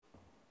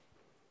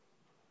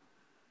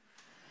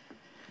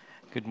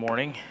Good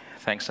morning.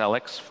 Thanks,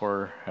 Alex,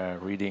 for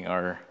reading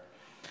our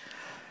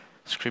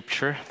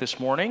scripture this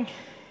morning.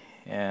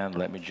 And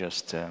let me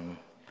just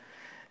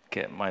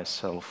get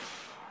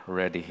myself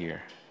ready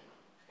here.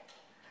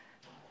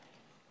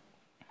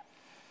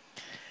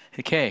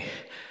 Okay.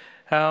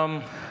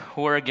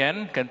 We're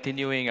again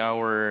continuing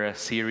our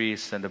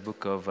series in the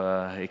book of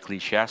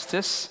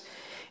Ecclesiastes.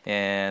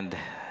 And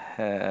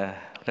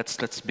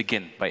let's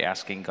begin by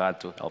asking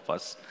God to help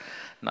us,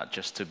 not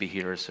just to be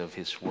hearers of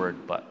His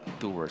word, but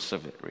doers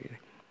of it, really.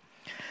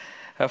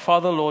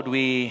 Father, Lord,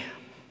 we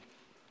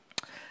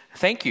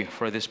thank you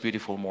for this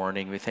beautiful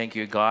morning. We thank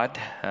you, God,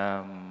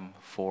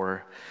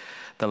 for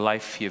the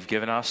life you've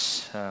given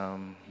us,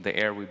 the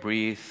air we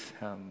breathe,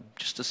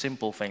 just the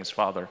simple things,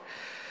 Father,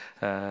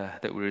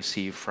 that we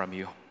receive from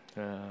you.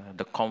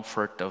 The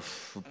comfort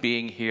of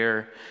being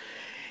here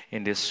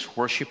in this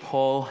worship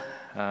hall,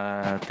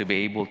 to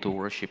be able to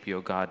worship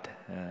you, God,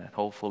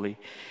 hopefully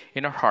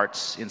in our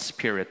hearts, in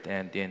spirit,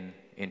 and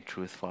in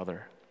truth,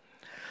 Father.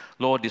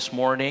 Lord, this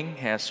morning,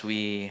 as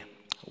we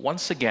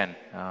once again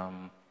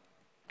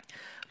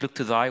look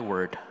to thy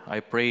word,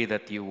 I pray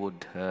that you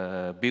would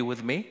be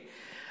with me,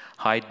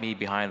 hide me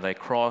behind thy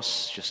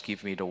cross, just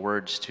give me the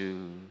words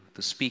to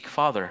speak,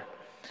 Father,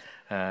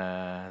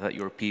 that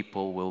your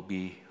people will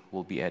be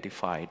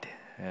edified.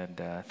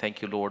 And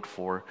thank you, Lord,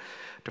 for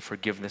the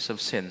forgiveness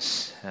of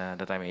sins,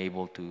 that I'm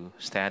able to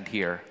stand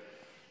here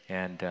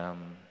and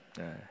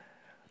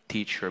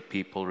teach your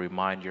people,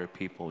 remind your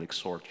people,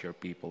 exhort your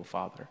people,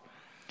 Father.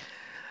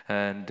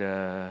 And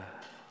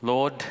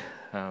Lord,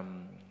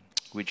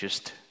 we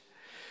just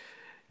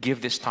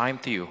give this time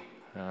to you,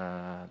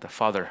 the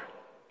Father.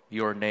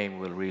 Your name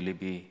will really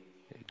be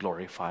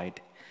glorified.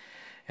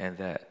 And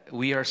that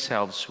we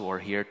ourselves who are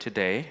here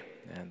today,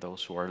 and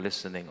those who are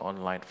listening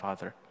online,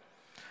 Father,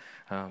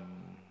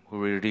 we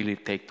will really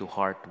take to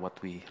heart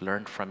what we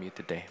learned from you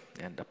today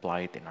and apply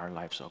it in our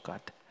lives, oh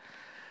God.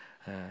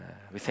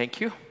 We thank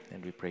you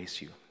and we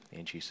praise you.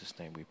 In Jesus'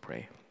 name we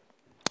pray.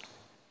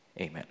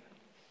 Amen.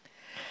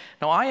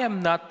 Now, I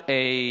am not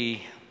an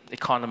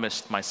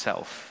economist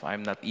myself.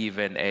 I'm not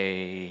even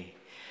a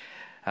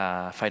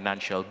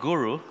financial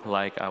guru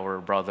like our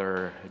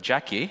brother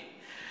Jackie.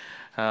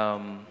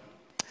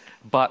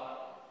 But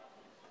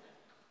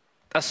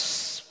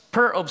as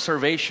per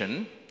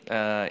observation,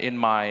 in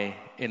my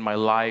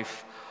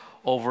life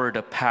over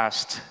the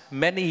past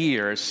many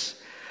years,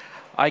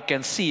 I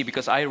can see,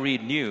 because I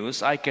read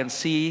news, I can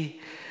see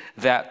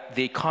that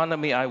the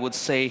economy, I would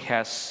say,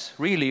 has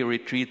really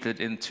retreated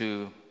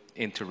into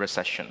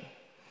recession.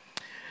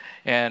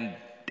 And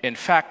in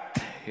fact,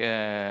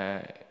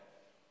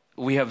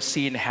 we have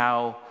seen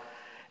how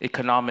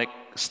economic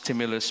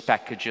stimulus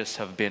packages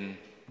have been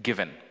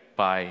given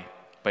by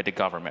the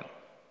government.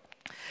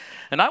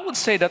 And I would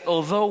say that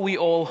although we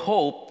all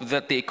hope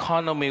that the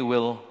economy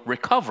will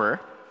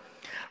recover,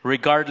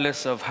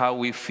 regardless of how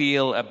we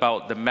feel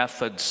about the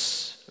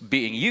methods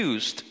being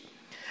used,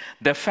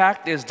 the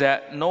fact is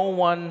that no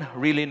one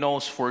really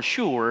knows for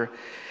sure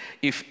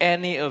if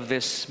any of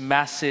this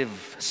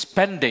massive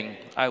spending,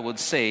 I would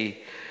say,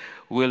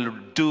 will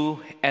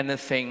do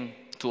anything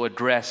to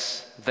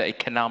address the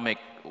economic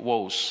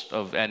woes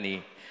of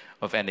any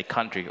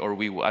country, or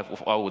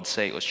I would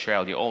say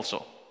Australia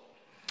also.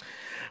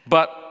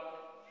 But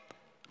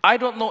I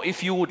don't know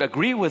if you would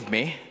agree with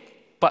me,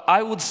 but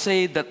I would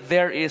say that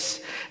there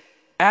is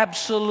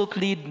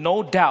absolutely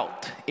no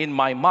doubt in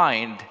my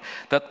mind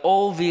that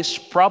all these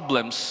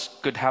problems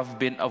could have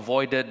been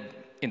avoided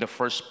in the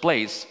first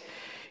place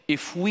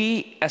if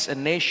we as a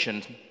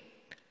nation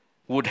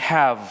would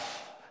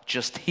have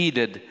just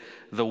heeded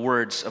the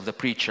words of the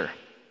preacher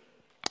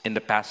in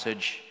the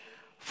passage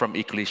from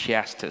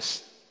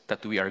Ecclesiastes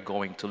that we are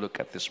going to look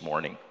at this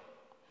morning.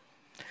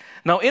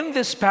 Now, in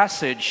this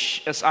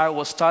passage, as I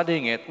was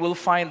studying it, we'll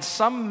find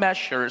some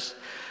measures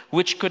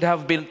which could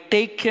have been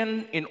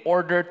taken in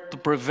order to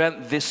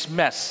prevent this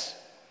mess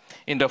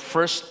in the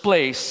first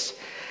place,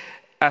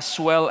 as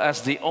well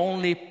as the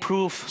only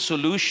proof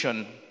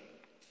solution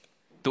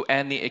to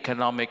any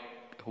economic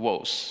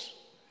woes.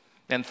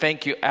 And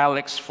thank you,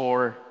 Alex,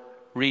 for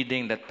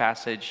reading that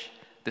passage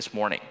this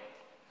morning.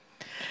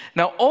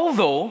 Now,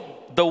 although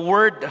the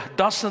word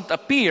doesn't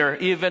appear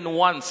even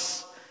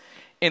once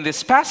in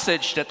this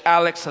passage that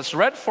Alex has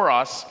read for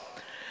us,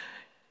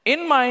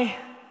 in my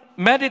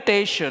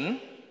meditation,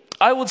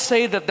 I would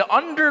say that the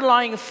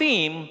underlying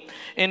theme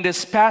in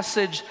this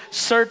passage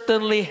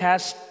certainly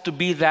has to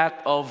be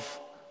that of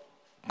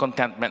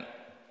contentment.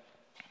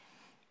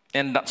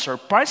 And not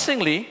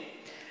surprisingly,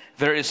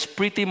 there is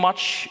pretty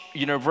much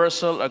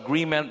universal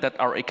agreement that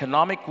our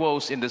economic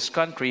woes in this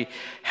country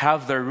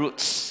have their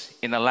roots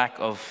in a lack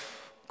of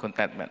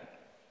contentment.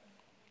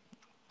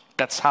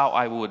 That's how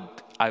I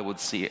would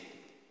see it.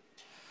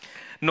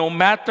 No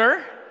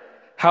matter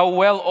how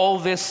well all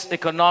these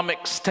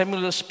economic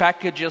stimulus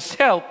packages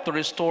help to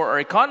restore our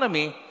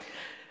economy,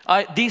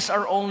 these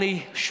are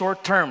only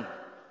short-term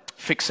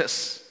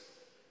fixes.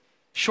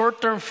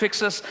 Short-term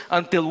fixes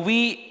until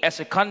we as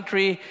a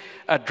country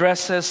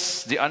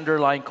addresses the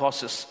underlying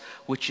causes,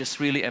 which is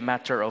really a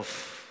matter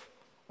of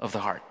the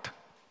heart.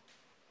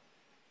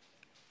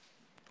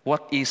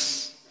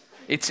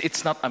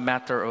 It's not a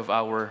matter of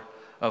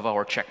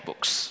our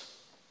checkbooks.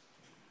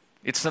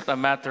 It's not a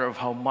matter of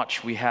how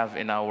much we have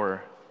in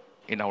our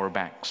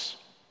banks.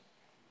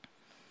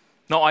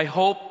 Now, I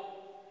hope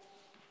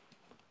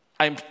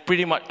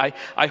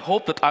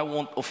that I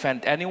won't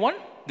offend anyone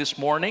this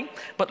morning,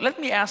 but let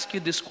me ask you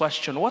this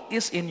question. What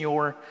is in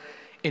your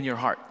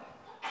heart?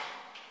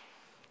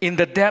 In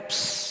the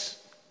depths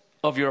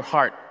of your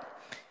heart,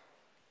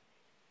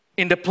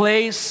 in the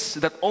place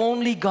that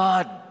only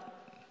God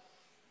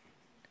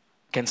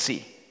can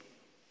see.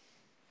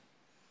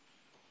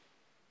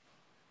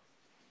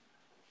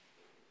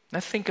 Now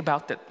think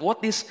about that.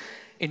 What is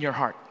in your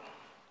heart?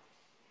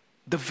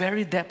 The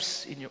very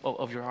depths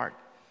of your heart.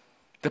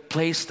 The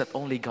place that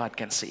only God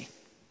can see.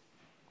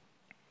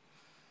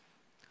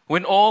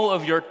 When all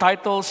of your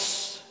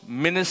titles,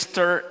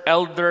 minister,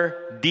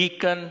 elder,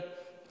 deacon,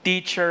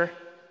 teacher,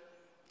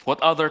 what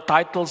other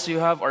titles you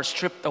have are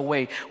stripped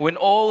away. When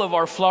all of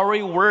our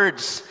flowery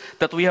words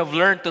that we have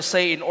learned to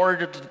say in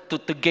order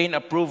to gain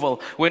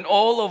approval. When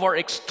all of our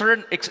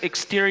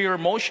exterior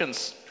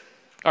motions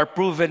are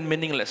proven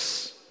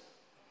meaningless.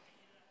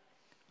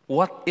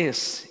 What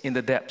is in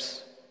the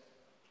depths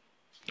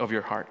of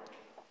your heart?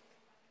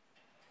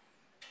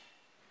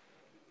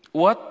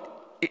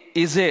 What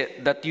is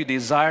it that you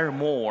desire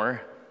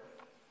more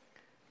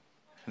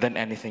than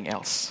anything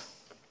else?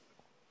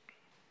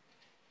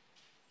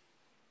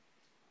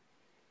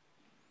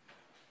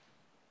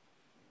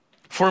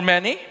 For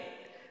many,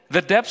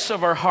 the depths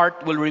of our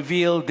heart will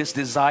reveal this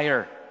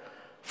desire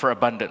for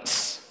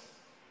abundance.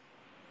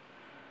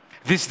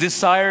 This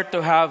desire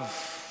to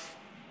have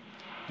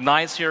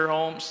nicer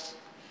homes,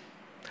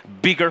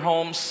 bigger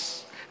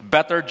homes,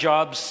 better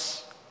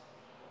jobs.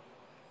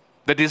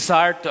 The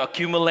desire to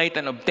accumulate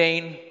and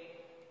obtain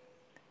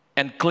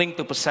and cling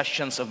to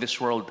possessions of this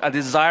world. A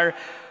desire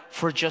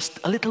for just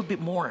a little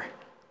bit more.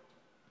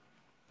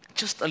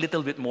 Just a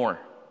little bit more.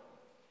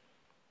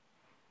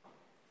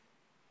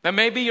 Now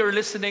maybe you're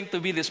listening to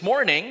me this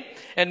morning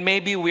and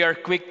maybe we are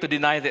quick to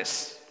deny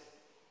this.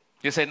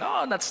 You say,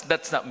 no,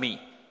 that's not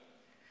me.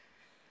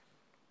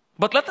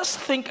 But let us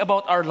think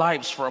about our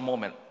lives for a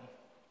moment.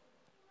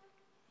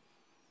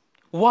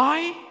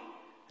 Why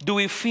do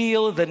we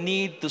feel the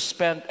need to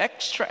spend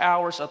extra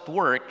hours at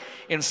work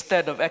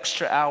instead of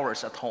extra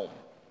hours at home?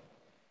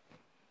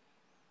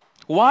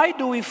 Why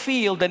do we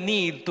feel the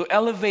need to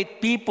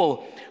elevate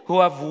people who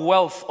have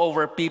wealth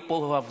over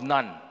people who have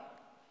none?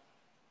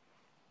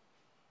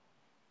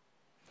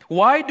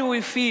 Why do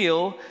we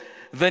feel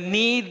the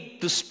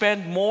need to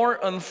spend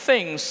more on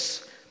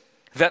things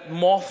that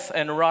moth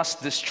and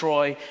rust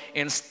destroy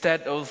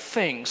instead of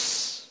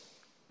things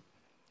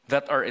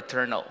that are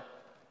eternal?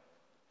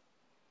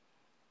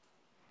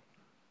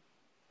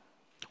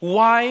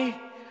 Why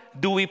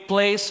do we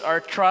place our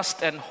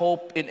trust and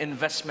hope in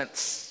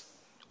investments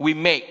we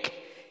make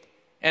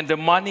and the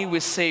money we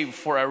save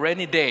for a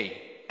rainy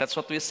day? That's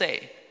what we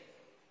say.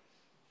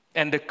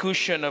 And the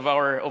cushion of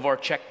our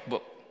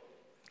checkbook,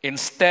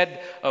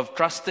 instead of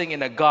trusting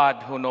in a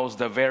God who knows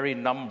the very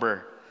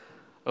number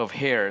of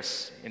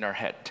hairs in our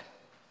head.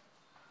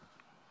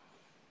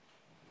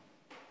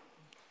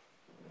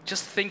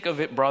 Just think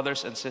of it,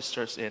 brothers and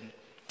sisters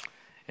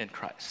in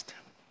Christ.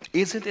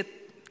 Isn't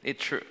it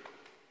true?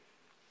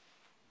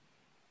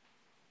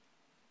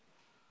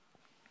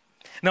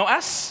 Now,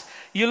 as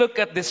you look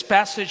at this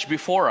passage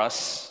before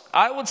us,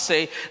 I would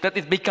say that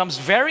it becomes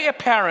very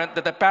apparent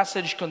that the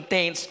passage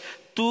contains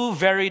two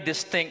very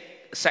distinct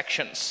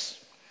sections.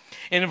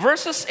 In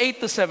verses 8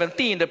 to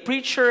 17, the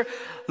preacher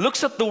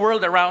looks at the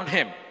world around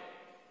him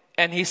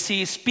and he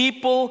sees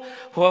people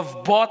who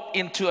have bought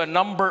into a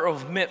number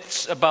of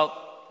myths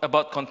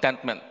about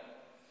contentment.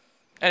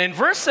 And in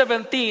verse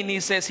 17, he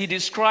says he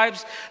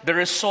describes the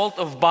result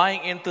of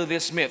buying into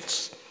these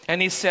myths.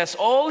 And he says,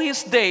 all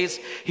his days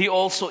he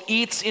also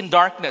eats in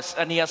darkness,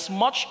 and he has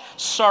much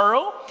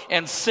sorrow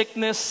and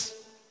sickness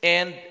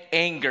and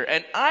anger.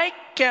 And I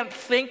can't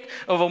think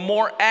of a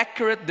more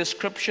accurate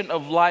description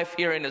of life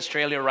here in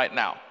Australia right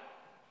now.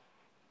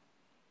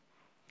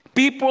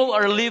 People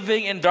are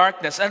living in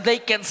darkness, and they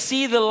can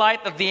see the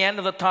light at the end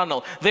of the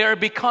tunnel. They are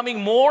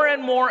becoming more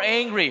and more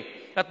angry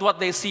at what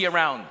they see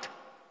around.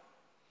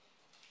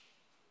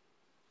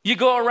 You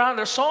go around,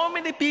 there's so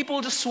many people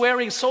just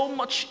swearing, so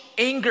much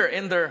anger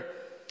in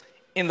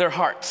their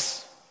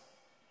hearts.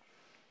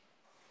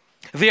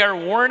 They are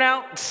worn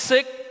out,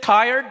 sick,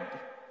 tired.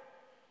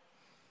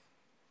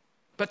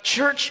 But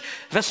church,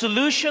 the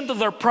solution to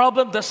their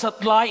problem does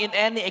not lie in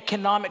any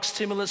economic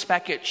stimulus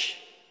package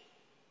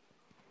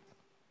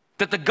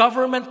that the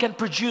government can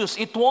produce.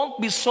 It won't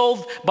be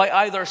solved by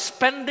either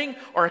spending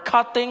or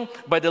cutting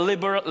by the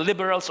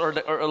liberals or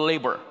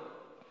labor.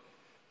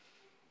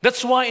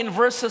 That's why in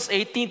verses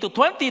 18 to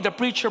 20, the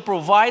preacher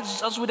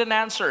provides us with an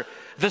answer,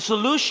 the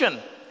solution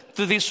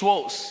to these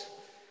woes.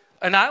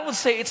 And I would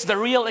say it's the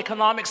real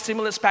economic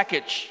stimulus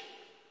package.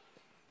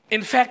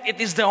 In fact, it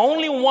is the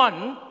only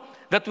one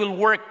that will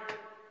work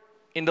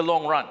in the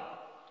long run.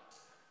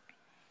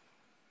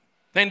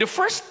 Now, in the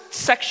first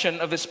section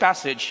of this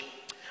passage,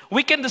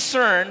 we can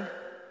discern,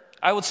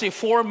 I would say,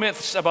 4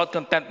 myths about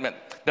contentment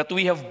that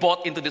we have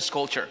bought into this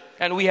culture,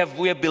 and we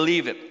have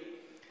believed it.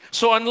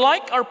 So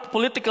unlike our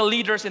political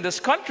leaders in this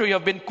country who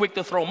have been quick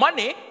to throw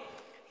money,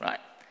 right?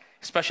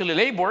 Especially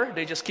labor,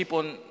 they just keep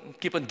on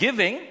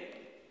giving,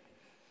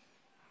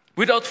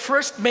 without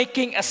first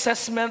making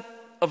assessment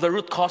of the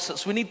root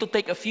causes. We need to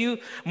take a few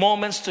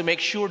moments to make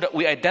sure that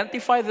we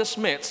identify these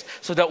myths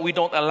so that we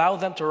don't allow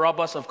them to rob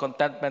us of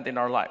contentment in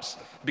our lives.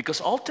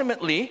 Because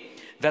ultimately,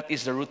 that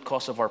is the root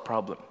cause of our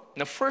problem.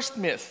 The first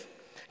myth,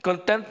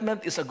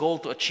 contentment is a goal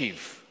to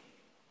achieve.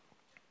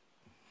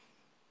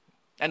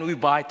 And we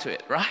buy to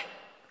it, right?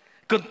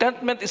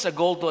 Contentment is a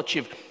goal to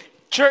achieve.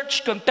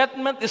 Church,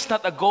 contentment is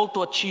not a goal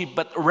to achieve,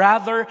 but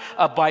rather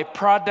a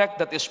byproduct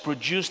that is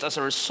produced as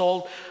a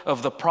result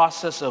of the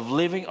process of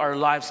living our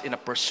lives in a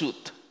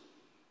pursuit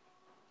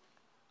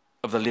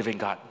of the living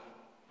God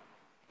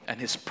and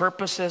His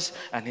purposes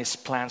and His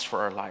plans for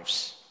our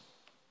lives.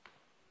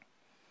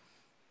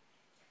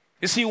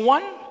 You see,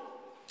 one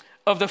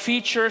of the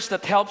features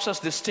that helps us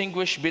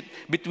distinguish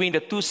between the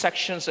two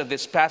sections of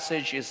this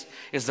passage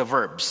is the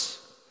verbs.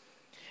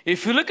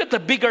 If you look at the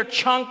bigger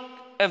chunk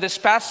of this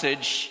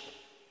passage,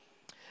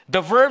 the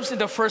verbs in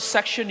the first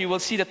section, you will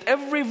see that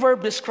every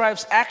verb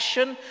describes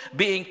action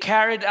being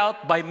carried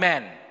out by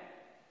men,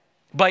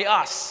 by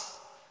us,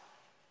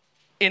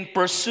 in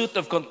pursuit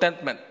of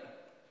contentment.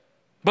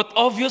 But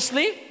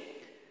obviously,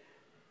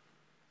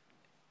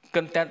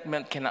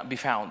 contentment cannot be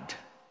found.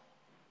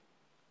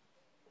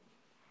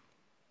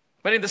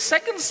 But in the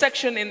second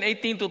section, in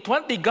 18 to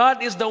 20,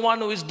 God is the one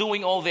who is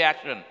doing all the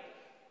action.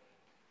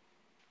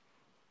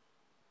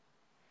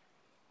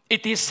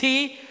 It is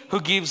He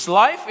who gives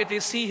life. It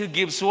is He who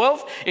gives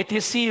wealth. It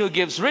is He who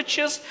gives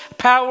riches,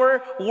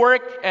 power,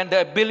 work, and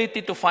the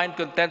ability to find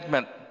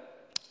contentment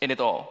in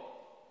it all.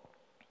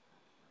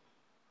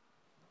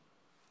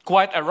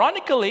 Quite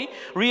ironically,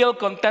 real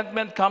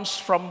contentment comes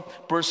from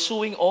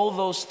pursuing all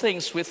those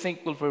things we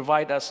think will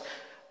provide us,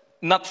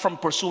 not from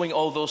pursuing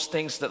all those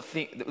things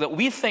that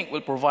we think will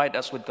provide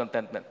us with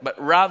contentment, but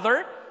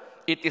rather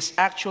it is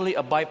actually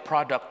a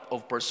byproduct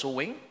of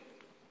pursuing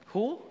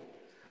who?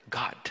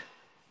 God.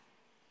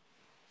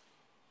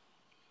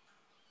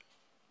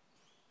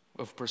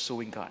 Of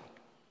pursuing God.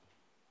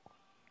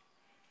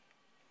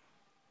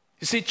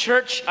 You see,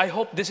 church, I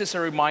hope this is a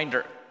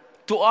reminder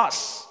to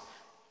us,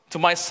 to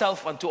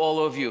myself, and to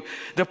all of you.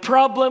 The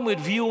problem with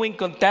viewing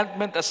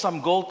contentment as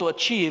some goal to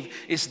achieve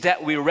is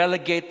that we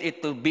relegate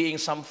it to being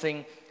some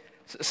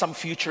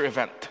future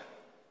event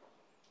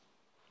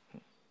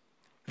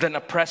than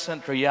a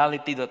present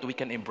reality that we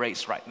can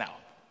embrace right now.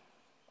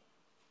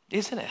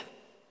 Isn't it?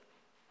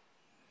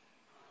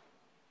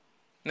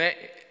 Now,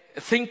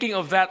 thinking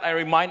of that,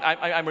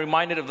 I'm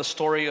reminded of the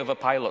story of a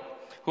pilot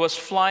who was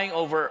flying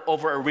over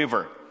a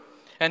river.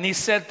 And he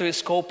said to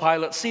his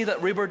co-pilot, "See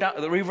that river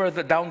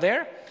down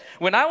there?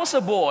 When I was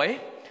a boy,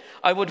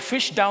 I would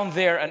fish down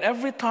there, and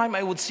every time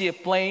I would see a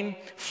plane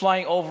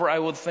flying over, I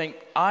would think,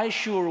 I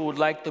sure would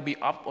like to be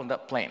up on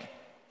that plane.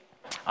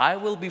 I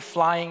will be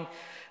flying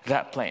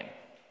that plane."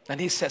 And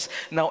he says,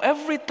 "Now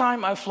every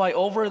time I fly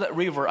over that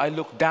river, I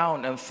look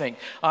down and think,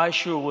 I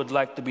sure would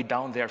like to be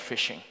down there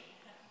fishing."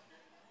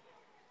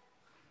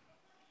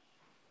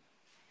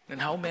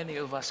 And how many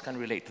of us can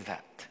relate to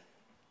that?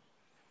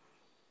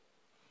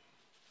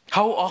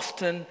 How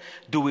often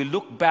do we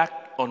look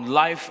back on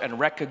life and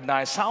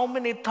recognize how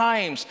many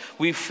times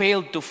we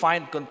failed to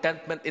find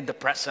contentment in the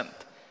present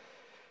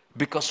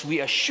because we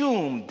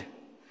assumed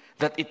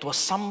that it was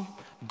some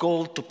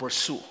goal to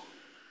pursue?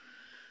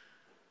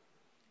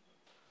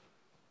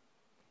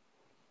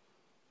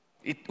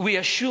 We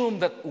assume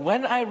that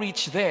when I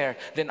reach there,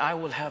 then I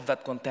will have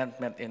that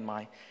contentment in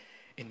my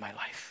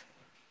life.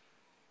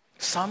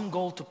 Some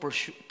goal to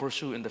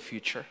pursue in the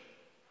future.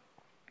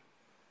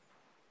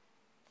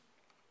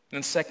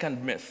 And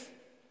second myth,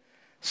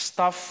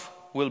 stuff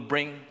will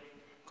bring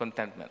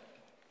contentment.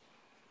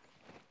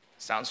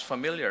 Sounds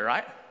familiar,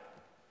 right?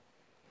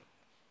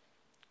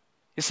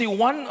 You see,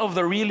 one of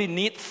the really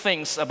neat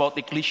things about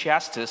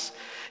Ecclesiastes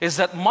is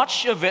that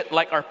much of it,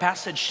 like our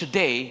passage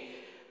today,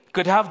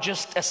 could have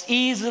just as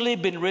easily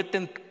been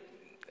written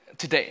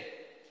today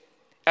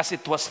as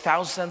it was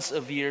thousands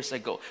of years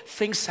ago.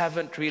 Things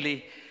haven't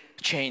really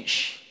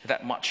changed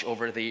that much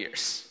over the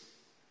years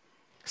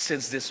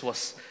since this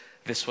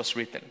was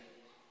written.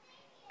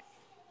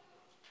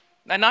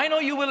 And I know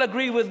you will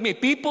agree with me.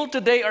 People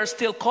today are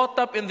still caught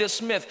up in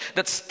this myth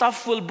that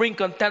stuff will bring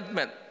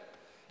contentment.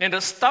 And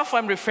the stuff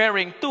I'm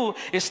referring to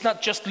is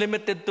not just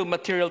limited to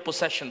material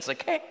possessions,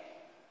 okay?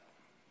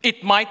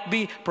 It might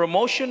be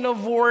promotion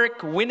of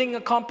work, winning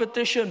a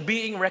competition,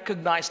 being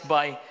recognized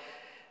by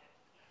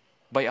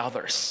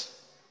others.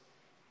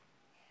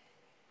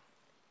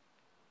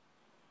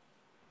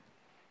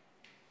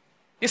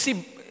 You see,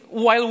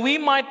 while we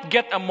might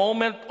get a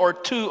moment or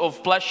two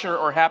of pleasure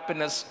or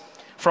happiness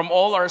from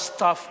all our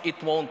stuff,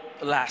 it won't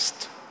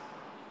last.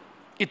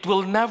 It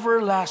will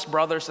never last,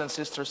 brothers and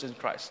sisters in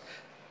Christ,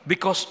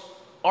 because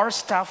our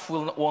stuff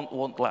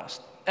won't last.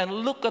 And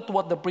look at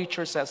what the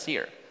preacher says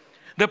here.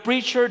 The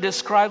preacher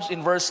describes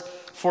in verse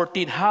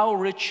 14 how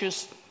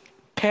riches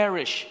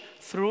perish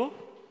through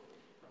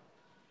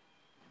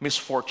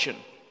misfortune.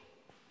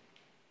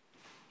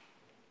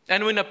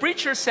 And when a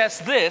preacher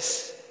says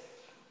this,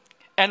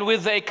 and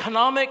with the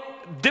economic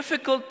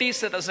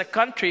difficulties that as a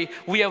country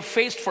we have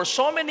faced for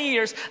so many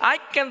years, I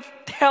can't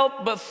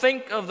help but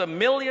think of the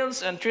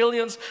millions and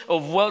trillions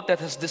of wealth that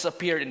has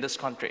disappeared in this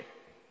country.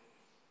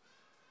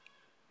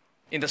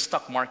 In the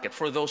stock market,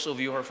 for those of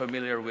you who are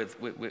familiar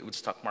with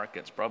stock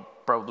markets,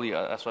 probably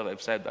that's what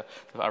I've said,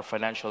 our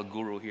financial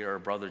guru here, our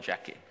brother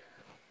Jackie.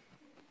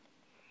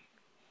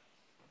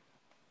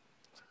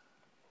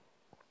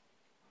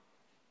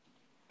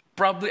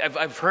 Probably,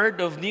 I've heard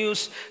of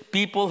news,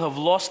 people have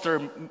lost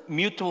their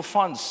mutual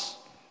funds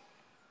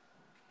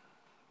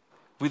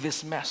with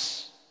this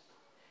mess.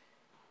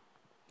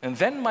 And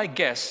then my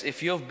guess,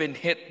 if you have been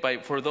hit by,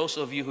 for those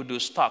of you who do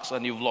stocks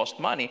and you've lost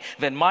money,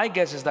 then my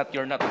guess is that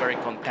you're not very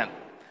content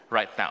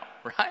right now,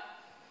 right?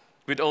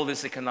 With all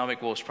these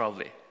economic woes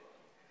probably.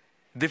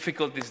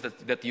 Difficulties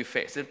that you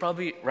face. And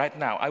probably right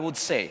now, I would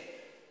say,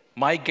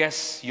 my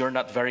guess, you're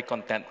not very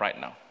content right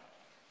now.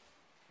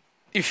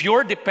 If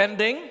you're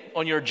depending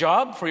on your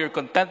job for your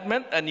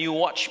contentment and you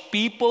watch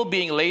people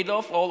being laid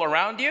off all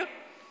around you,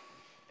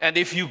 and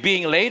if you're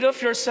being laid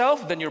off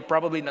yourself, then you're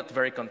probably not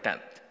very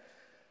content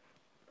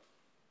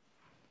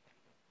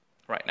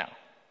right now.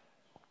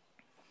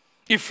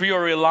 If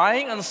you're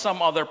relying on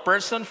some other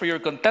person for your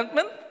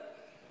contentment,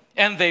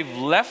 and they've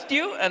left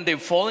you and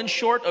they've fallen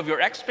short of your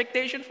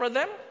expectation for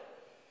them,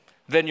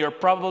 then you're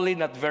probably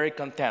not very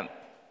content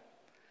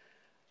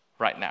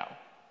right now.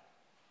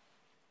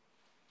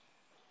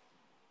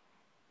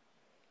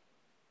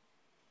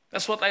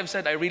 That's what I've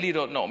said. I really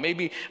don't know.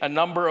 Maybe a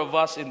number of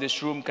us in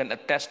this room can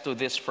attest to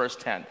this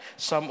firsthand.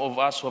 Some of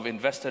us who have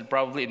invested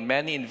probably in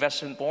many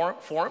investment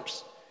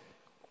forms,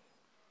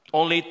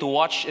 only to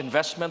watch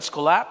investments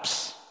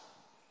collapse.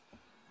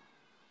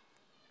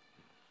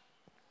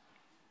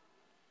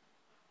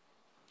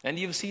 And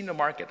you've seen the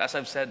market. As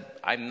I've said,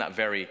 I'm not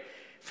very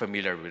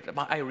familiar with it.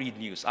 But I read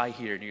news, I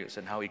hear news,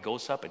 and how it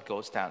goes up, it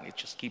goes down. It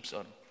just keeps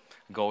on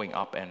going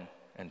up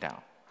and down.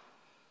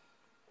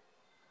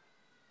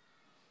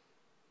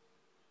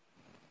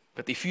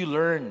 But if you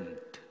learn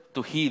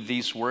to heed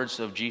these words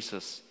of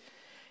Jesus,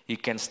 you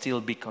can still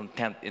be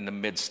content in the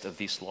midst of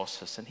these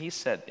losses. And he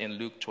said in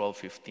Luke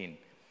 12:15,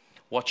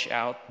 watch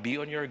out, be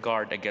on your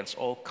guard against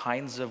all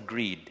kinds of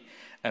greed.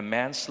 A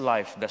man's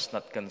life does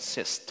not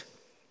consist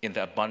in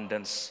the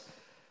abundance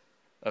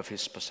of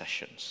his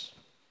possessions.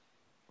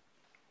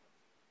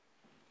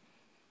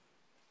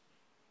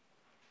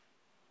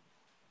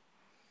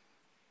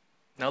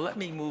 Now let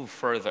me move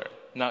further.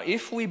 Now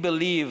if we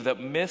believe that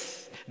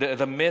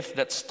the myth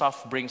that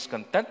stuff brings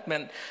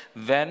contentment,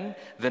 then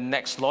the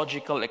next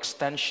logical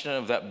extension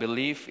of that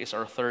belief is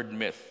our third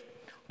myth.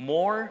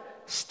 More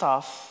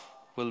stuff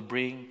will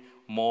bring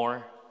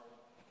more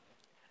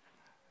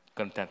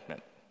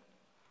contentment.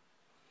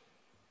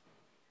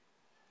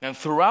 And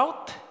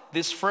throughout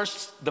the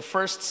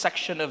first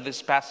section of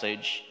this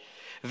passage,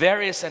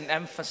 there is an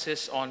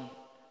emphasis on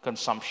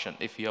consumption,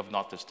 if you have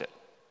noticed it.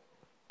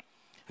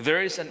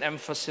 There is an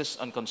emphasis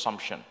on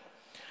consumption,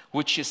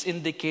 which is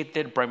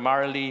indicated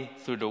primarily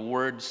through the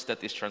words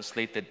that is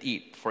translated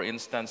eat. For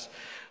instance,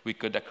 we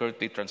could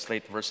accurately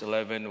translate verse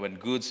 11, when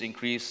goods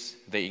increase,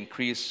 they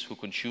increase who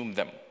consume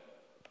them.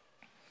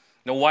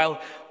 Now, while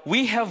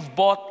we have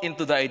bought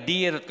into the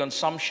idea that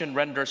consumption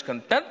renders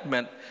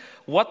contentment,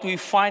 what we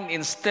find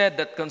instead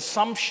that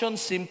consumption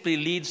simply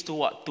leads to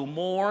what? To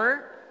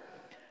more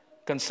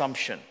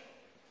consumption,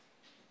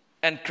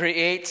 and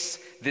creates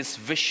this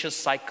vicious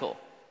cycle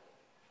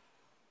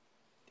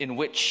in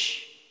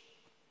which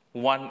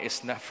one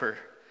is never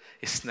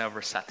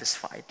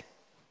satisfied.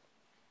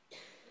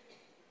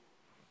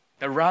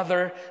 And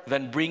rather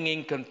than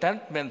bringing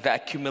contentment, the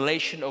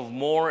accumulation of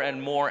more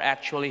and more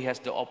actually has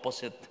the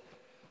opposite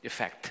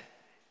effect,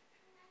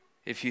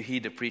 if you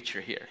heed the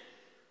preacher here.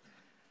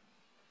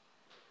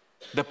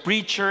 The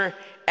preacher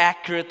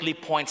accurately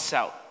points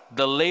out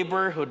the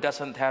laborer who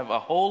doesn't have a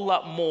whole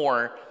lot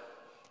more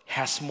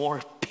has more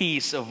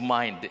peace of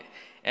mind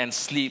and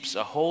sleeps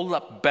a whole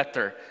lot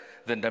better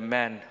than the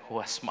man who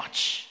has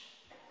much.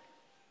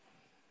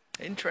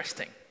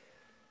 Interesting.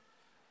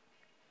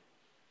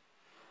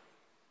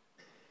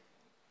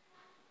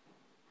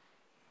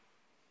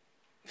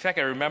 In fact,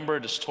 I remember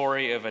the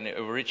story of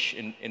a rich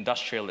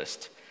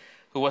industrialist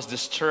who was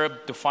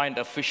disturbed to find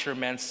a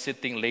fisherman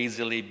sitting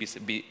lazily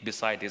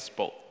beside his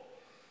boat.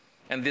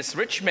 And this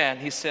rich man,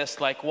 he says,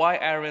 why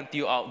aren't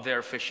you out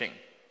there fishing?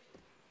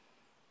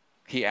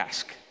 He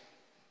asked.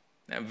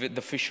 And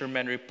the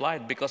fisherman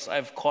replied, because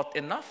I've caught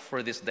enough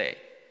for this day.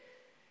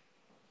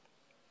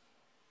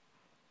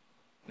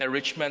 The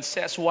rich man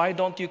says, why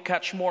don't you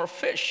catch more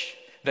fish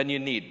than you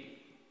need?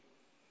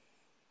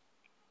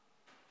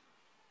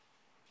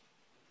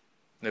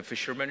 The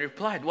fisherman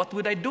replied, what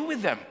would I do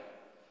with them?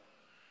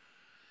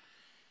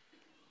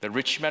 The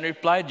rich man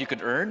replied, you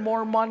could earn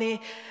more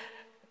money.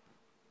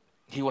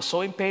 He was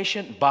so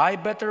impatient. Buy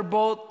better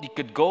boat. You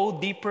could go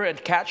deeper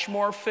and catch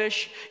more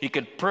fish. You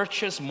could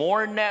purchase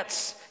more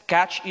nets,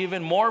 catch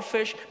even more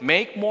fish,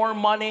 make more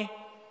money.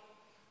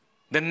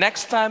 The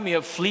next time you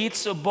have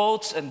fleets of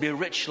boats and be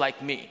rich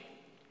like me.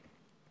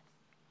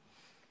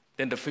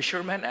 Then the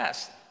fisherman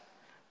asked,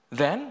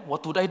 then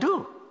what would I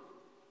do?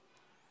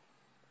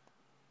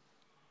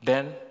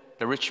 Then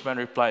the rich man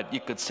replied, you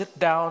could sit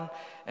down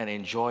and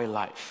enjoy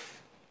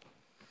life.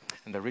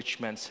 And the rich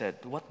man said,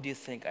 what do you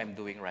think I'm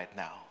doing right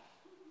now?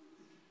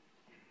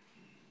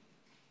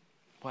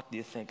 What do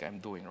you think I'm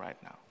doing right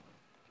now?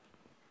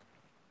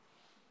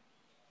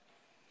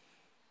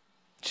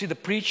 See, the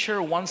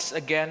preacher once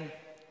again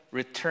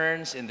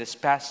returns in this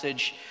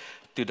passage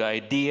to the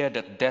idea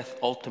that death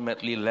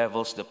ultimately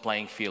levels the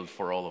playing field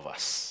for all of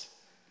us.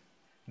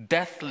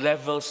 Death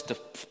levels the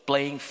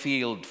playing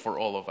field for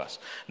all of us.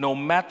 No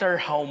matter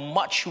how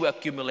much we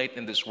accumulate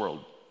in this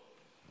world,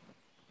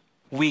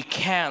 we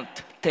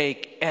can't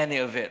take any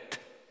of it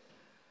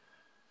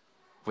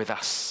with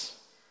us.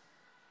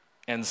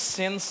 And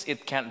since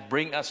it can't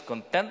bring us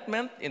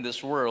contentment in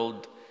this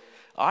world,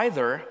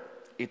 either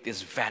it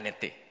is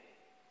vanity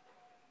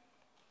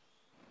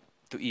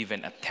to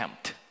even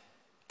attempt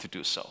to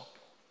do so.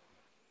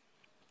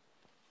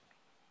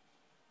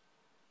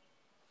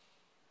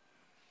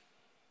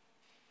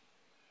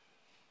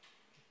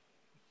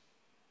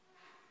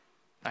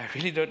 I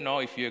really don't know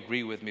if you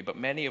agree with me, but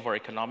many of our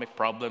economic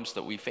problems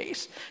that we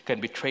face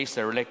can be traced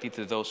directly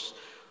to those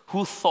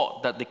who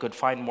thought that they could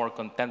find more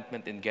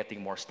contentment in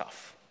getting more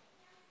stuff.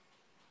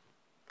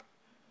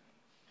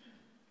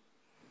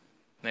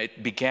 Now,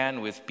 it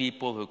began with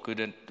people who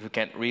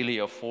can't really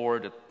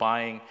afford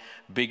buying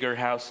bigger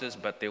houses,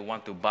 but they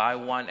want to buy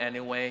one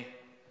anyway.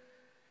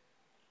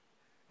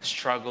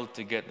 Struggle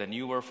to get the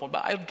newer phone,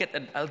 but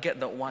I'll get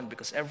that one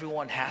because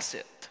everyone has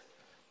it.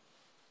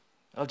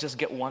 I'll just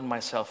get one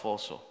myself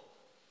also.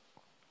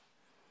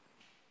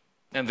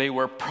 And they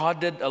were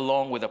prodded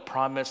along with a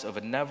promise of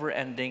a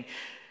never-ending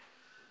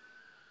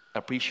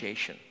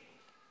appreciation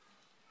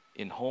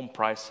in home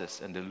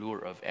prices and the lure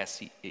of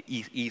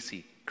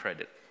easy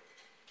credit.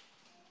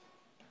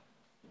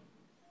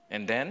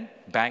 And then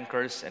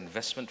bankers,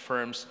 investment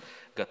firms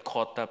got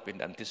caught up in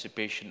the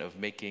anticipation of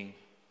making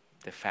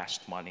the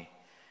fast money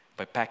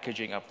by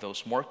packaging up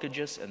those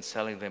mortgages and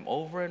selling them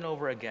over and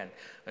over again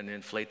at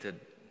inflated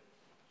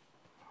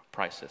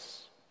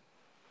prices.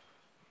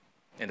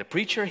 And the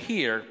preacher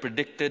here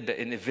predicted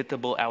the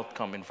inevitable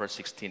outcome in verse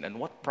 16. And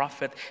what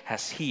profit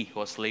has he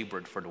who has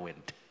labored for the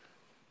wind?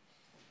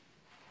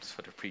 That's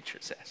what the preacher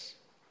says.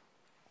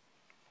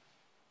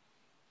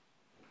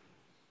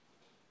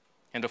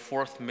 And the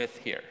fourth myth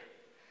here.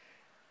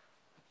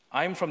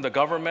 I'm from the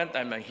government,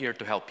 I'm here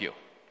to help you.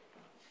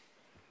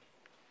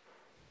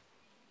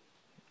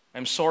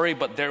 I'm sorry,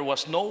 but there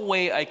was no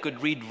way I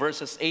could read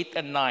verses 8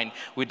 and 9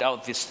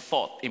 without this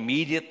thought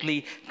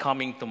immediately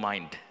coming to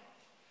mind.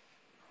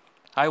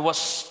 I was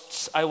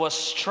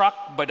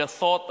struck by the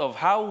thought of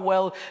how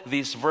well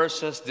these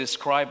verses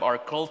describe our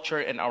culture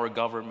and our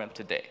government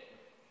today.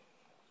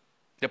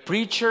 The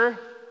preacher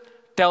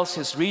tells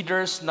his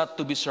readers not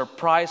to be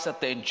surprised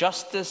at the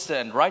injustice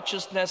and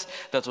righteousness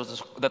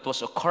that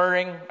was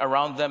occurring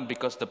around them,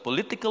 because the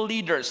political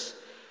leaders,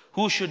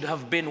 who should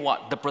have been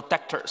what? The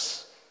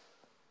protectors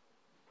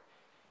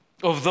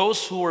of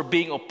those who were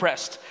being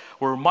oppressed,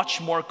 were much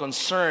more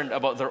concerned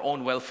about their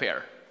own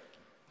welfare,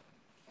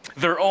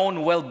 their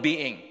own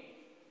well-being,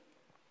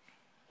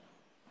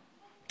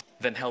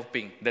 than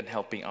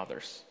helping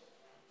others.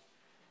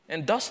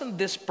 And doesn't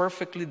this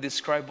perfectly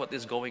describe what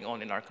is going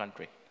on in our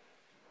country?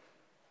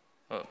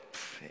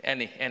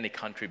 Any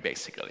country,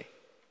 basically.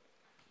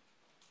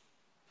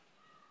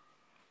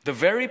 The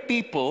very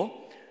people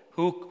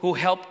who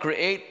helped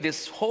create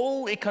this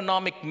whole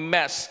economic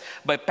mess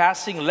by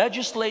passing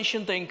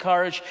legislation to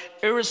encourage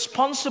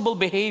irresponsible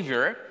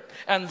behavior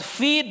and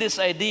feed this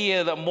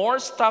idea that more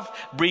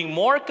stuff bring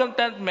more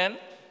contentment,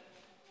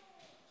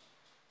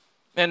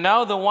 and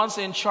now the ones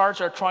in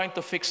charge are trying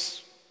to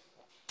fix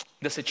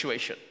the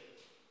situation.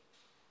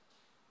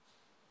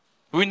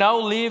 We now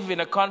live in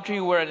a country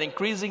where an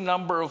increasing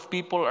number of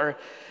people are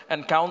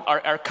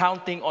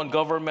counting on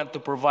government to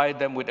provide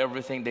them with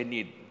everything they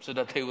need so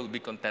that they will be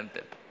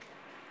contented.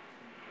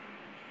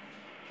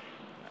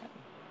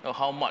 Now,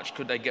 how much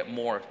could I get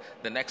more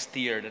the next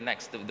year,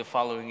 the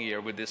following year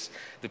with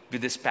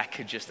these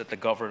packages that the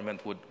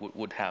government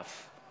would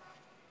have?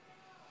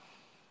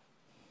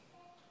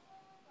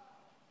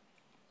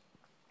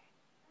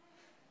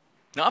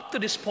 Now, up to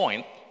this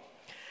point,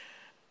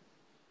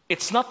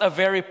 it's not a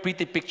very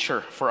pretty picture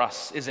for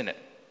us, isn't it?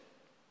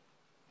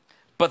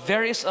 But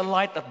there is a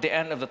light at the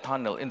end of the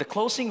tunnel. In the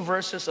closing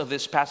verses of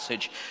this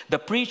passage, the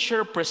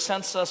preacher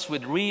presents us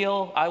with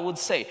real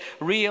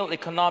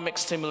economic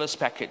stimulus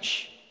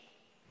package.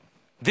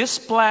 This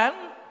plan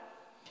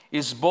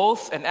is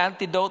both an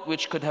antidote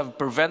which could have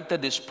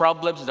prevented these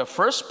problems in the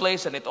first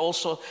place, and it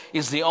also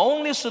is the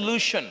only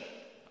solution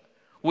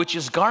which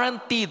is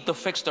guaranteed to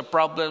fix the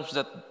problems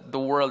that the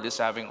world is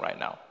having right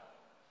now.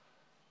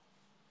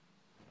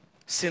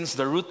 Since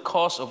the root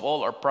cause of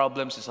all our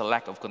problems is a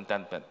lack of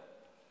contentment,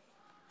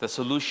 the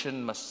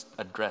solution must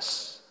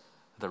address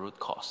the root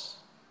cause.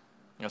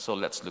 And so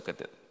let's look at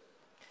it.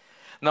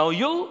 Now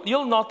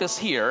you'll notice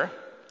here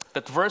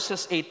that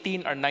verses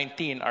 18 or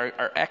 19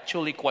 are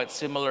actually quite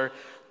similar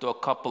to a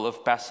couple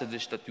of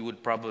passages that you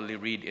would probably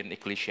read in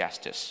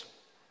Ecclesiastes,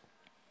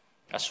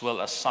 as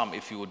well as some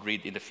if you would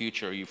read in the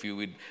future, you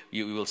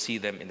will see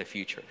them in the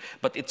future.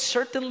 But it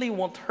certainly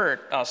won't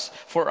hurt us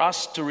for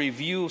us to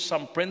review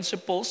some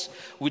principles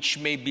which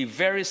may be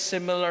very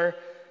similar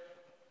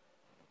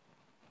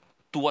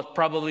to what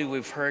probably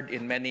we've heard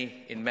in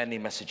many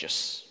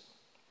messages.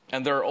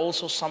 And there are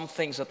also some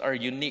things that are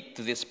unique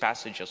to this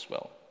passage as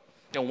well.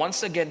 And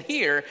once again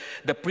here,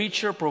 the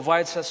preacher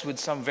provides us with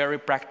some very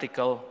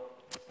practical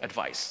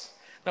advice.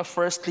 Now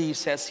firstly, he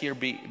says here,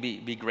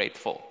 be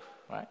grateful,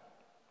 right?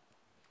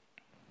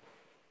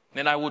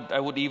 And I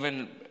would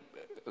even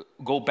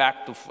go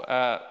back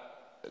to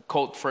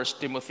quote 1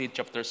 Timothy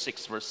chapter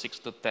 6, verse 6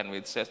 to 10, where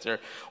it says there,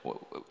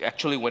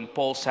 actually when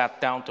Paul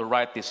sat down to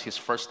write his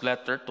first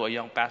letter to a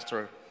young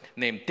pastor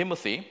named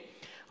Timothy,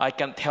 I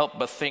can't help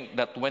but think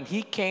that when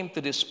he came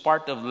to this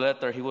part of the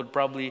letter, he would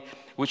probably,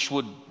 which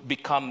would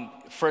become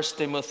 1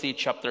 Timothy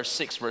chapter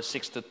 6, verse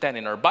 6 to 10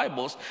 in our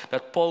Bibles,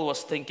 that Paul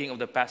was thinking of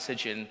the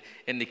passage in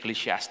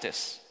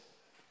Ecclesiastes.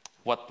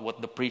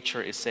 What the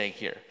preacher is saying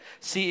here.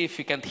 See if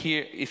you can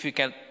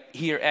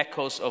hear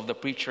echoes of the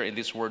preacher in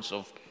these words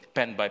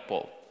penned by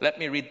Paul. Let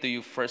me read to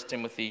you 1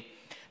 Timothy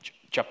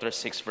chapter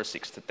 6, verse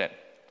 6 to 10.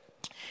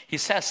 He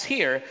says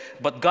here,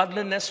 "But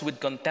godliness with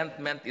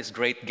contentment is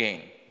great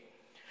gain.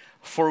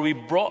 For we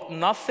brought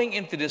nothing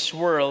into this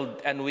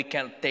world, and we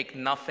can take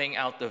nothing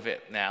out of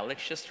it." Now,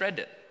 let's just read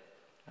it.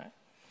 Right?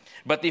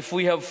 "But if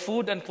we have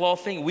food and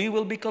clothing, we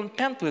will be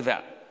content with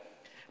that.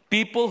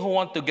 People who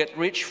want to get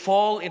rich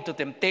fall into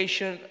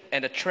temptation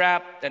and a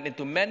trap and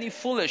into many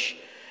foolish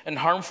and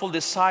harmful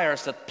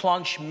desires that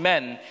plunge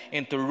men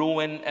into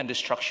ruin and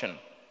destruction.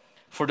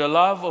 For the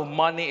love of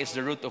money is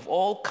the root of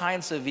all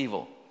kinds of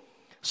evil.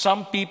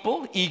 Some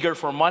people, eager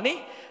for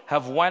money,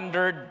 have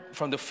wandered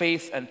from the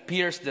faith and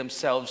pierced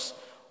themselves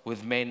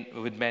with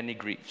many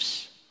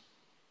griefs."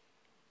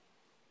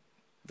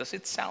 Does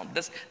it sound?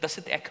 Does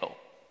it echo?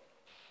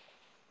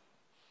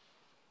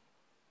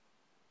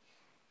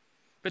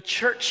 The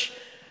church,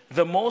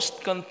 the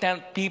most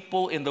content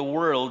people in the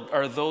world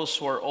are those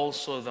who are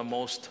also the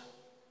most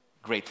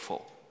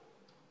grateful.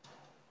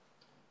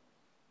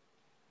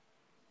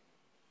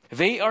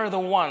 They are the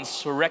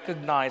ones who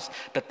recognize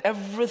that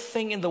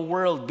everything in the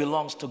world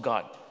belongs to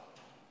God.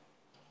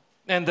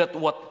 And that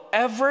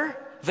whatever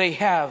they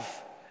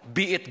have,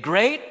 be it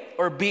great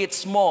or be it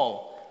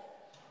small,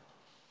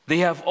 they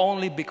have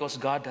only because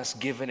God has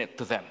given it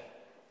to them.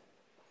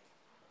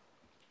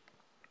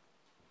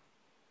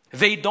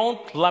 They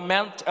don't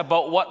lament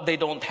about what they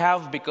don't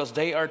have because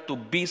they are too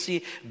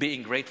busy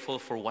being grateful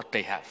for what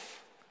they have.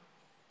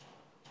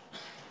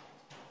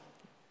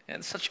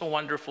 And such a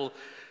wonderful,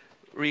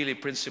 really,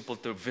 principle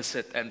to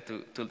visit and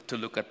to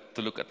look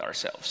at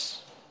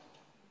ourselves.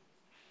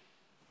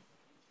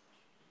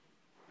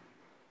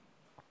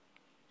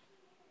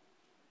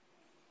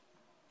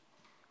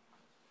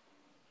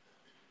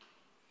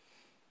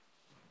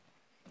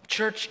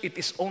 Church, it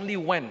is only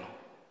when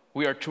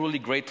we are truly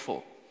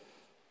grateful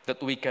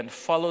that we can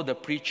follow the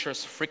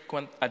preacher's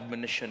frequent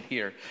admonition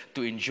here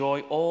to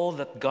enjoy all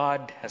that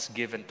God has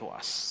given to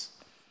us.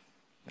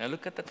 Now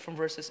look at that from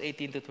verses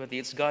 18 to 20.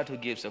 It's God who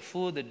gives the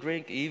food, the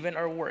drink, even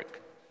our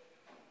work.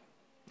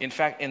 In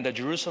fact, in the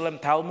Jerusalem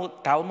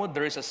Talmud,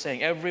 there is a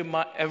saying,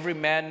 every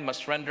man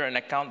must render an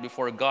account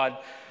before God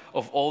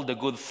of all the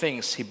good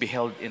things he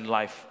beheld in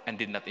life and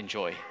did not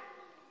enjoy.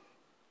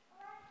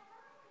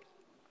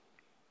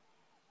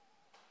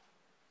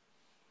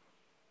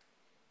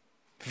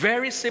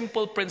 Very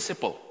simple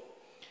principle.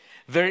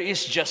 There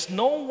is just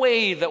no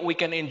way that we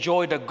can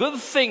enjoy the good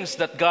things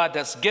that God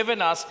has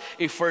given us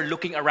if we're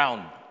looking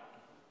around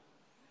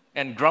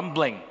and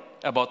grumbling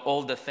about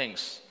all the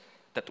things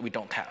that we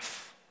don't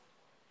have.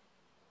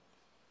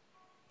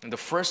 And the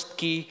first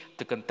key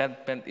to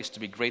contentment is to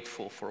be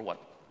grateful for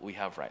what we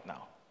have right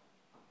now.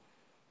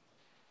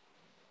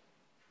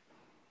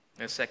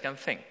 The second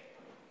thing,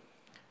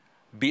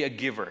 be a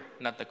giver,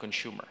 not a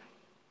consumer.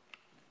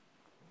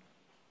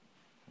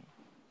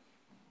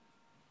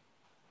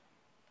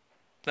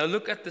 Now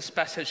look at this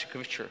passage of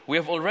Scripture. We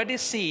have already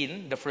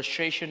seen the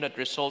frustration that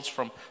results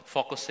from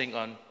focusing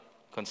on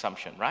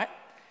consumption, right?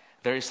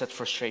 There is that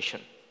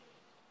frustration.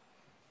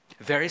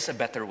 There is a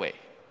better way.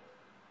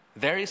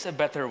 There is a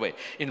better way.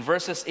 In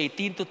verses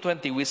 18 to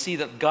 20, we see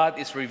that God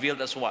is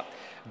revealed as what?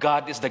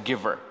 God is the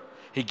giver.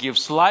 He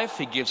gives life,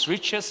 He gives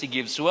riches, He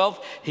gives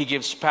wealth, He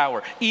gives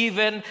power.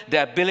 Even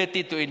the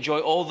ability to enjoy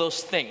all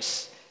those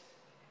things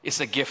is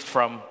a gift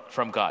from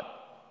God.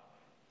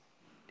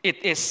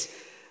 It is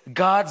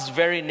God's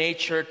very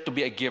nature to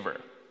be a giver.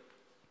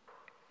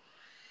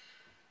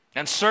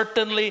 And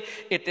certainly,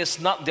 it is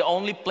not the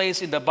only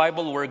place in the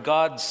Bible where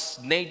God's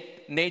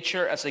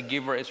nature as a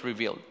giver is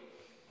revealed.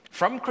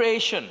 From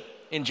creation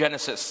in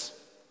Genesis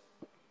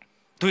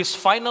to His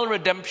final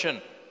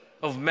redemption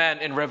of man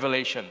in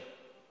Revelation,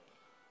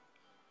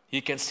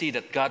 you can see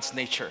that God's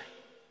nature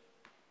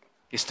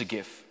is to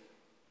give.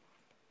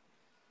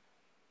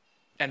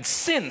 And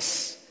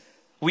since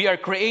we are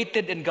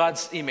created in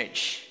God's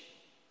image,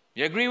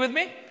 you agree with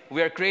me?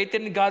 We are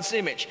created in God's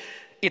image.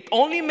 It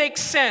only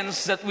makes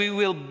sense that we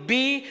will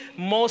be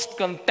most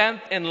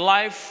content in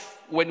life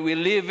when we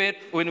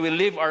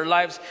live our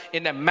lives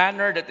in a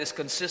manner that is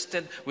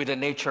consistent with the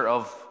nature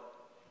of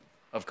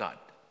God.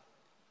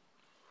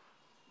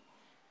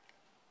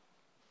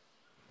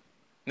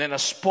 Then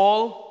as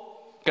Paul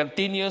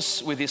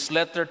continues with his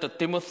letter to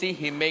Timothy,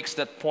 he makes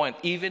that point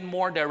even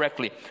more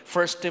directly.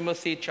 1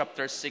 Timothy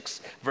chapter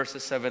 6,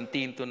 verses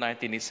 17 to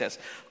 19, he says,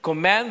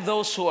 "Command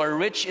those who are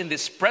rich in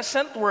this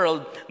present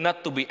world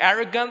not to be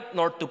arrogant,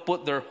 nor to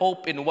put their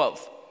hope in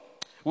wealth,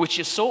 which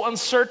is so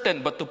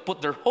uncertain, but to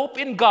put their hope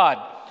in God,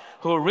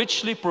 who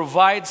richly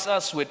provides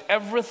us with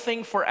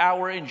everything for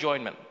our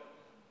enjoyment.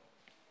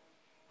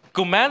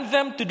 Command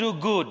them to do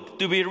good,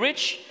 to be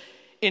rich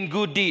in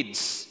good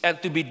deeds,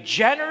 and to be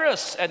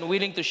generous and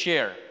willing to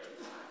share.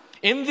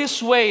 In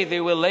this way, they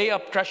will lay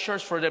up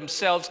treasures for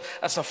themselves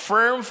as a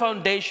firm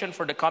foundation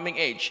for the coming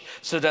age,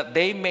 so that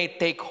they may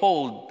take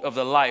hold of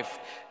the life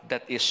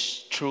that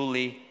is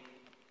truly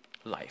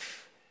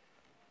life."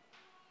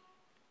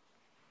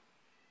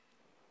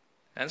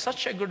 And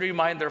such a good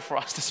reminder for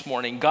us this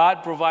morning.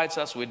 God provides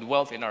us with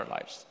wealth in our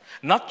lives,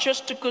 not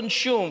just to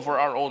consume for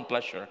our own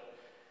pleasure,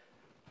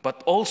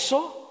 but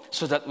also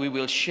so that we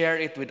will share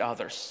it with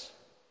others.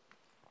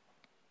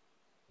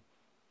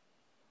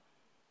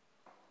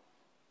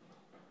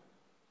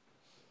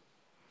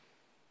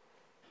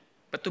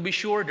 But to be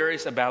sure, there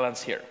is a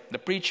balance here. The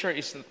preacher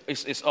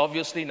is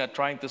obviously not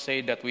trying to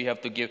say that we have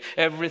to give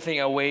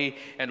everything away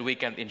and we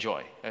can't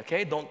enjoy.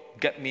 Okay? Don't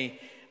get me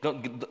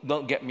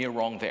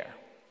wrong there.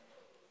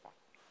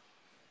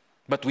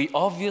 But we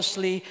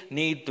obviously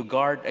need to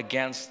guard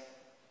against,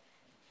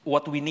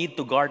 what we need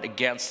to guard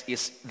against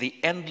is the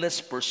endless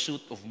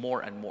pursuit of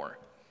more and more.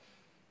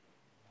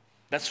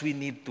 That's we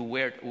need to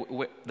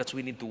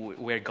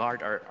wear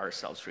guard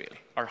ourselves, really,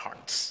 our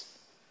hearts.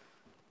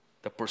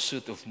 The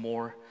pursuit of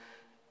more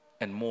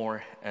and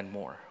more and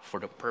more. For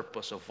the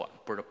purpose of what?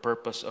 For the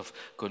purpose of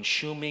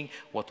consuming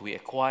what we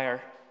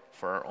acquire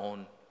for our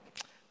own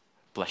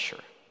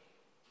pleasure.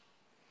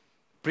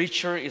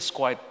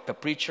 The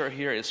preacher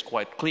here is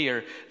quite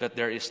clear that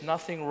there is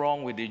nothing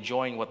wrong with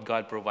enjoying what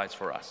God provides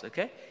for us.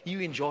 Okay? You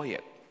enjoy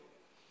it,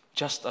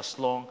 just as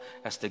long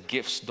as the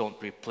gifts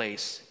don't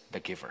replace the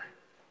giver.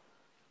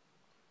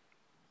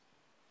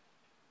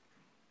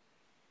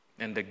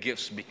 And the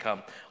gifts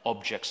become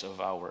objects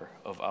of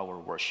our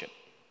worship.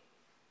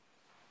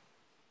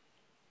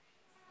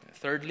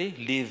 Thirdly,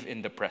 live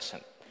in the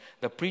present.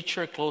 The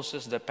preacher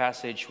closes the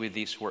passage with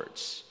these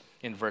words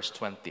in verse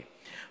 20.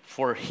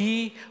 "For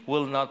he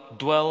will not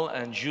dwell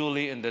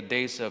unduly in the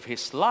days of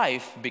his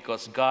life,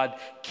 because God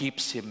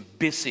keeps him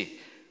busy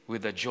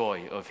with the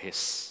joy of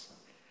his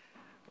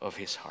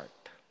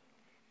heart."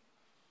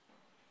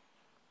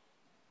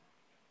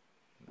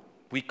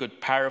 We could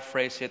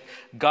paraphrase it: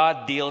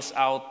 God deals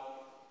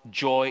out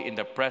joy in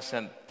the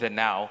present, the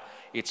now.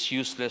 It's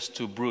useless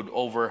to brood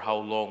over how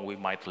long we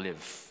might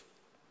live.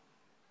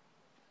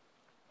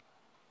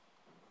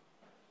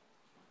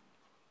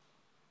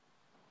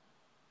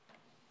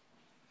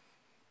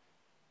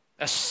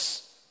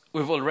 As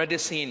we've already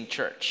seen,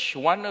 church,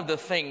 one of the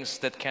things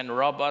that can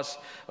rob us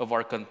of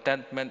our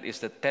contentment is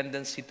the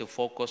tendency to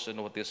focus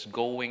on what is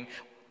going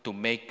to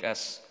make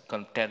us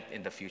content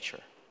in the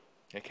future.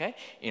 Okay?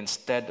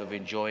 Instead of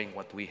enjoying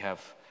what we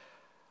have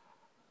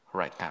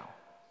right now.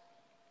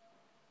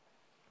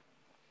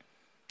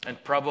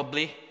 And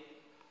probably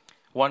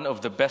one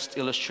of the best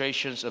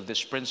illustrations of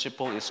this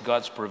principle is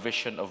God's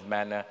provision of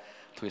manna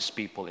to his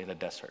people in the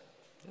desert.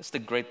 That's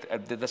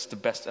the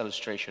best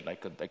illustration I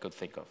could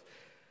think of.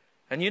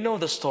 And you know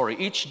the story.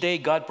 Each day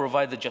God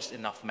provided just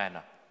enough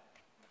manna.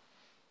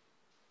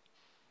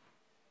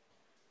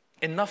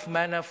 Enough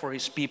manna for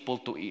his people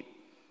to eat.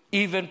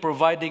 Even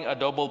providing a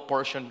double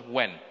portion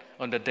when?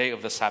 On the day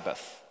of the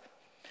Sabbath.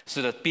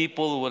 So that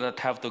people would not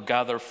have to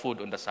gather food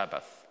on the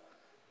Sabbath.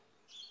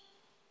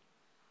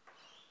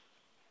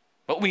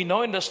 But we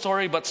know in the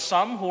story, but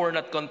some who were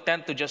not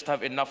content to just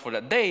have enough for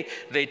that day,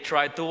 they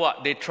tried to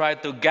what? They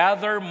tried to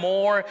gather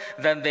more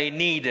than they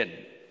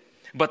needed.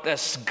 But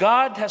as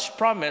God has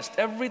promised,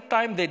 every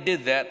time they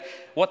did that,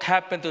 what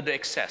happened to the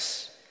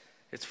excess?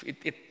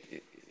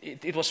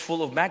 It was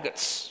full of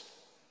maggots.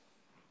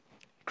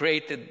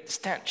 Created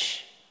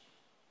stench.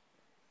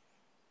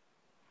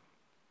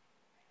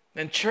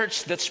 And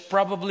church, that's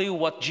probably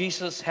what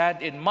Jesus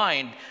had in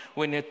mind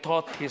when he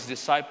taught his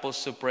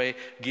disciples to pray,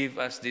 "Give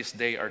us this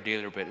day our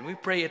daily bread." And we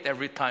pray it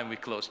every time we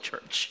close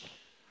church.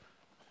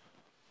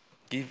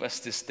 Give us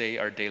this day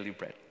our daily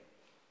bread.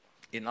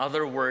 In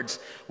other words,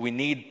 we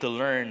need to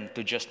learn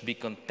to just be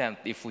content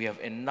if we have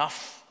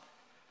enough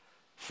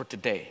for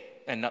today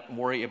and not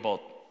worry about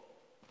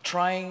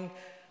trying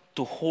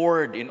to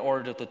hoard in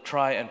order to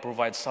try and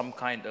provide some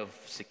kind of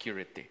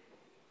security.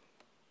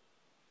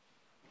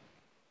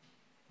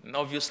 And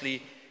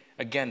obviously,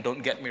 again,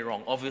 don't get me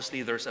wrong,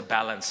 obviously there's a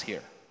balance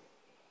here.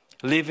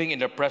 Living in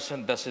the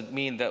present doesn't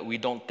mean that we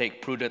don't take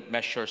prudent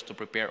measures to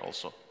prepare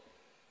also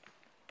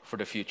for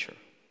the future.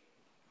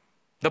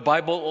 The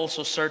Bible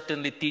also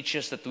certainly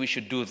teaches that we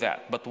should do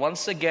that. But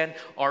once again,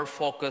 our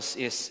focus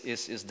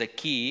is the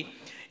key.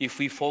 If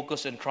we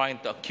focus on trying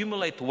to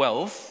accumulate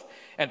wealth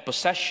and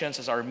possessions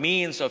as our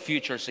means of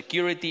future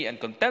security and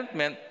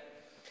contentment,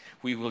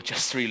 we will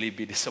just really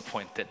be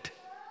disappointed.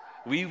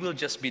 We will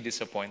just be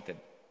disappointed.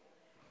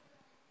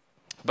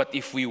 But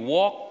if we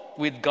walk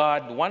with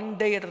God one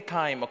day at a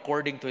time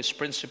according to His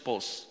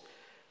principles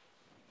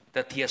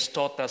that He has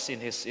taught us in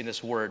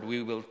His Word,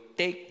 we will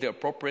take the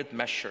appropriate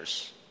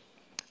measures,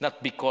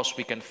 not because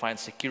we can find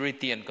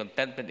security and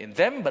contentment in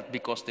them, but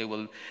because they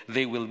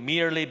will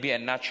merely be a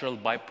natural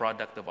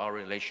byproduct of our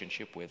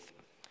relationship with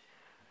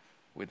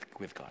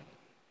God.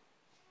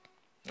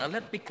 Now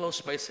let me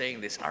close by saying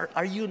this.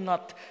 Are you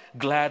not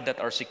glad that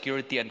our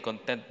security and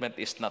contentment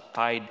is not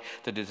tied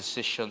to the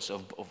decisions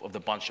of the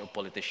bunch of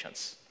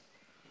politicians?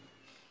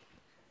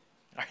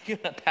 Are you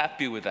not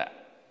happy with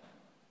that?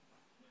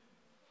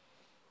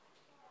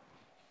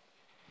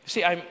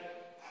 See,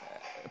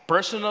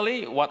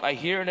 personally, what I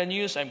hear in the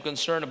news, I'm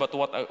concerned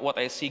about what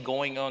I see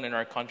going on in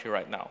our country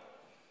right now.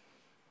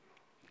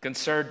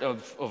 Concerned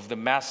of the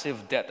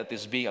massive debt that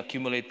is being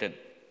accumulated,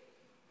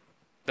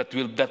 that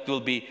will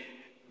be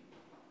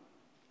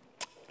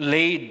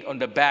laid on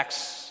the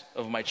backs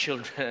of my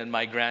children and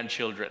my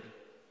grandchildren.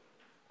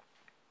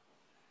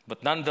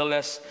 But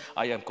nonetheless,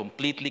 I am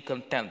completely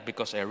content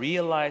because I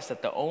realize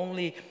that the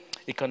only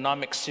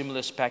economic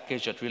stimulus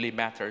package that really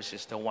matters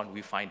is the one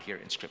we find here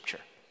in Scripture.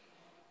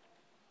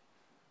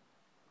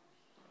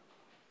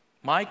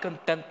 My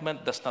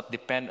contentment does not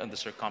depend on the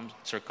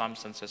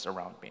circumstances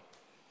around me,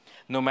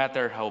 no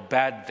matter how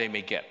bad they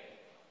may get.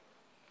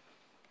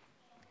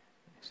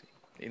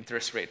 The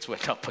interest rates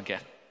went up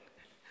again.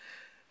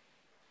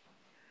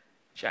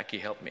 Jackie,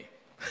 help me.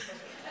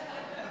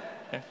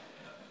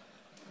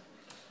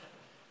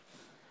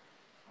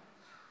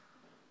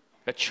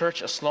 At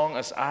church, as long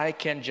as I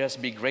can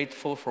just be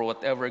grateful for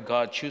whatever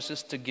God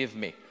chooses to give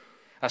me,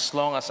 as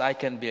long as I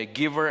can be a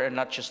giver and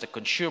not just a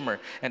consumer,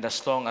 and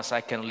as long as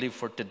I can live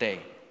for today,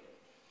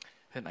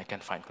 then I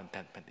can find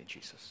contentment in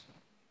Jesus.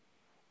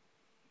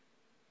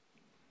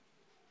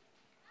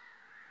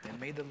 And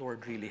may the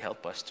Lord really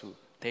help us to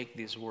take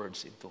these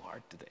words into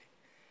heart today,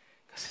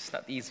 because it's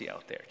not easy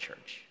out there,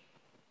 church.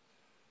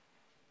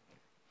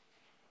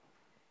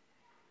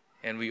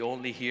 And we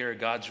only hear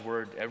God's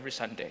word every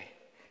Sunday,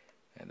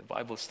 and the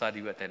Bible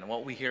study with it. And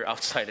what we hear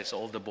outside is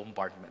all the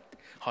bombardment.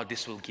 How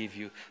this will give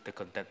you the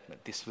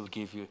contentment. This will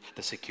give you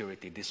the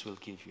security. This will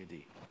give you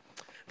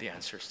the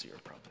answers to your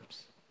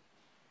problems.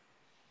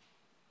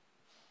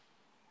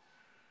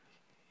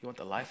 You want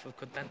a life of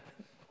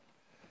contentment?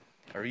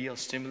 A real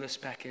stimulus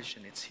package,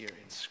 and it's here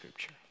in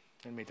Scripture.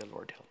 And may the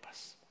Lord help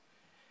us.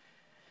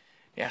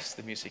 Ask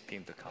the music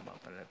team to come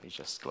up, and let me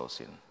just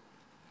close in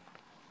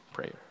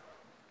prayer.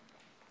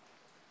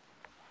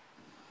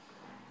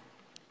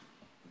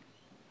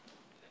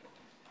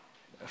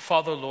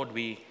 Father, Lord,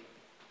 we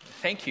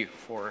thank you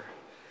for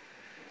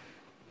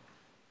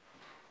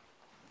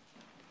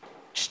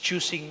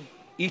choosing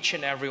each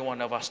and every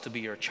one of us to be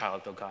your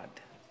child, oh God.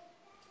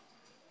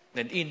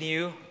 And in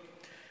you,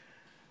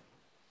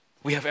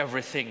 we have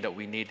everything that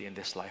we need in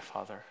this life,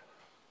 Father.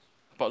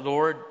 But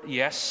Lord,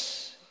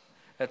 yes,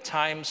 at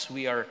times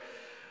we are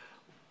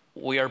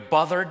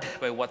bothered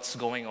by what's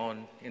going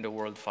on in the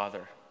world,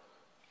 Father.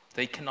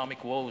 The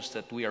economic woes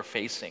that we are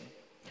facing,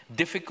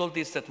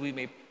 difficulties that we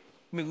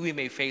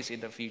may face in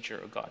the future,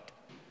 oh God.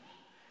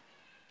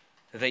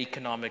 The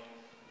economic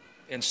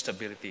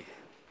instability.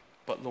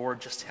 But Lord,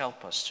 just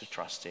help us to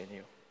trust in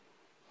you.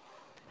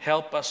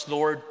 Help us,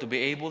 Lord, to be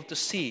able to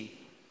see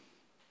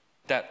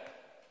that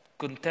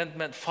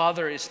contentment,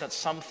 Father, is not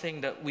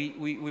something that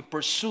we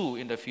pursue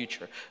in the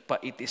future,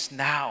 but it is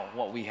now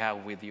what we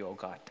have with you, oh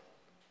God.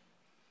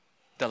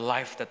 The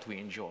life that we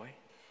enjoy.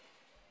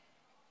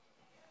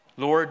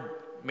 Lord,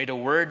 may the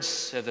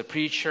words of the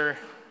preacher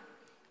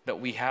that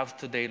we have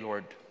today,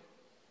 Lord,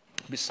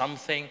 be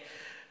something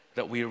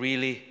that we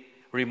really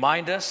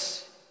remind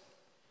us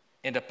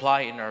and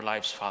apply in our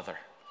lives, Father.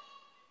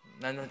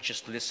 And not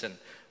just listen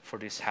for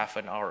this half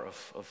an hour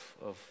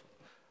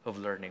of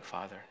learning,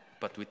 Father,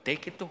 but we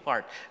take it to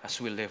heart as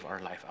we live our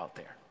life out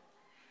there.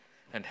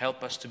 And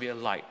help us to be a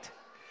light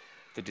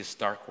to this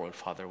dark world,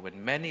 Father,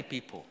 when many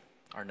people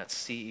are not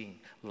seeing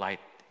light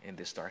in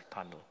this dark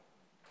tunnel.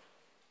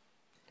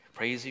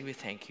 Praise you, we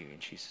thank you in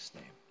Jesus'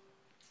 name.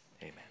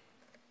 Amen.